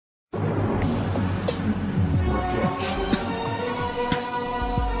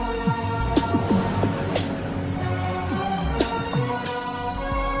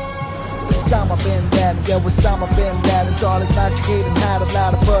again with Osama bin Laden. All his magic haden had a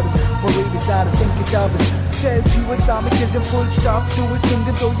lot of burden, but he decided to stinkin turban. Says he was Osama killed full stop to his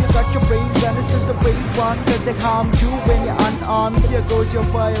kingdom. Though you got your brains and it's still the brave one, cause they harm you when you're unarmed. Here goes your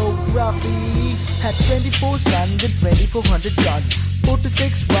biography. Had 24 sons and 2400 guns, 4 to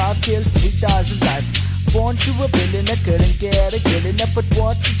 6 wives, killed 3,000 lives. Born to a billionaire, couldn't get a killing, but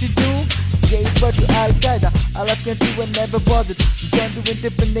what did you do? Gave birth to Al-Qaeda, Al-Afghans who were never bothered. Joined with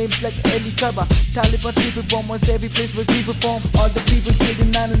different names like LeTOIBA. Taliban's people bomb almost every place where people form. All the people killed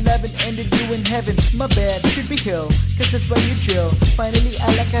in 9/11 ended you in heaven. My bad, should be hell, cause that's where you chill. Finally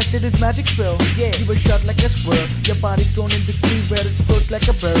Allah casted his magic spell. Yeah, you were shot like a squirrel. Your body's thrown in the sea where it floats like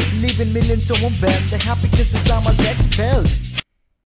a bird. Leaving millions on one bend. They're happy cause Osama's expelled.